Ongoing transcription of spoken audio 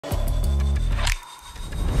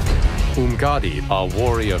Umgadi are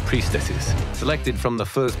warrior priestesses, selected from the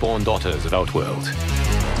firstborn daughters of Outworld.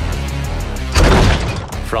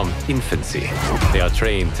 From infancy, they are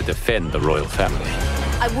trained to defend the royal family.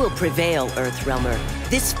 I will prevail, Earthrealmer.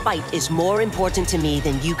 This fight is more important to me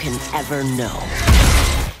than you can ever know.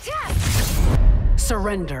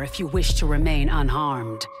 Surrender if you wish to remain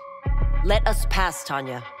unharmed. Let us pass,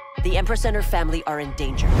 Tanya. The Empress and her family are in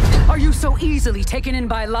danger. Are you so easily taken in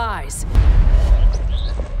by lies?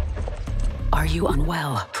 Are you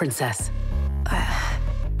unwell, Princess? I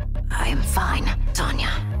am fine,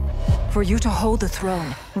 Tanya. For you to hold the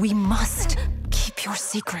throne, we must keep your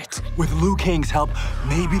secret. With Liu Kang's help,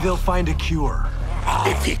 maybe they'll find a cure.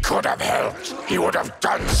 If he could have helped, he would have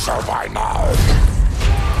done so by now.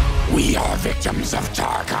 We are victims of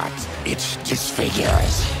Tarkat. It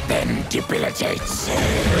disfigures, then debilitates.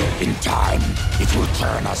 In time, it will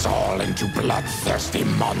turn us all into bloodthirsty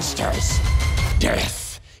monsters.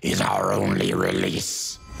 Death is our only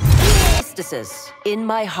release. Priestesses, in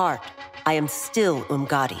my heart, I am still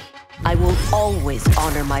Umgadi. I will always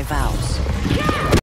honor my vows.